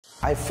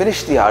I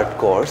finished the art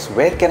course.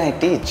 Where can I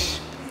teach?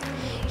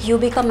 You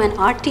become an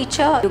art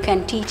teacher. You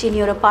can teach in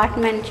your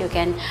apartment. You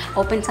can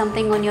open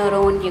something on your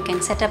own. You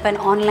can set up an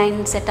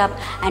online setup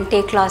and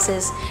take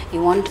classes.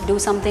 You want to do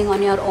something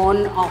on your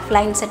own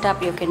offline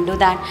setup, you can do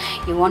that.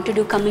 You want to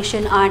do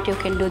commission art, you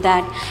can do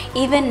that.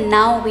 Even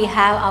now we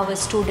have our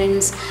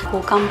students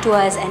who come to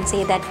us and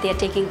say that they are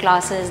taking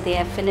classes, they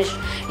have finished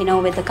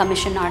with the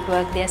commission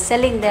artwork, they are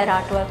selling their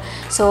artwork.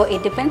 So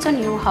it depends on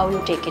you how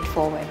you take it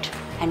forward,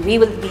 and we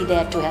will be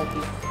there to help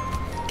you.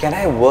 Can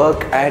I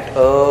work at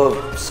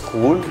a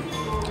school?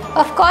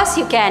 Of course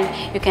you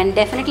can. You can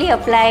definitely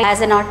apply as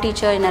an art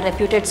teacher in a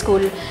reputed school.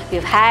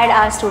 We've had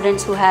our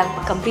students who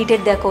have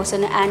completed their course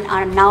and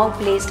are now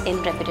placed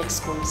in reputed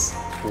schools.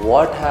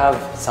 What have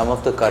some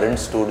of the current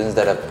students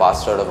that have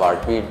passed out of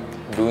Artbeat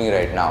doing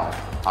right now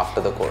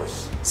after the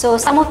course? So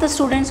some of the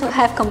students who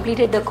have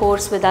completed the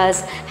course with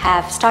us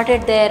have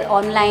started their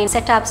online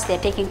setups. They're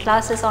taking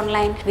classes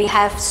online. We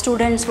have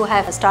students who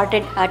have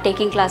started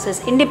taking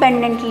classes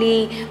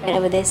independently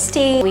wherever they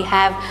stay. We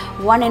have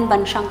one in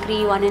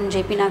Banshankari, one in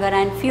JP Nagar,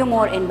 and few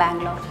more in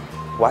Bangalore.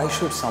 Why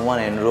should someone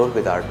enroll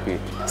with Artbeat?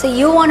 So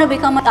you want to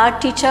become an art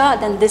teacher,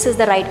 then this is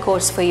the right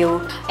course for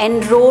you.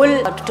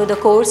 Enroll to the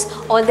course.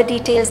 All the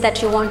details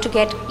that you want to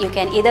get, you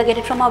can either get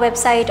it from our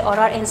website or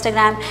our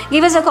Instagram.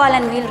 Give us a call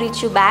and we'll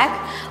reach you back.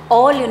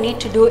 All you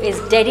need to do is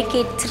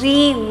dedicate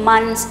 3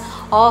 months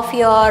of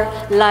your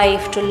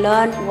life to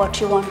learn what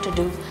you want to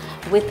do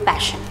with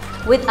passion.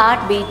 With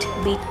Artbeat,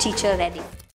 be teacher ready.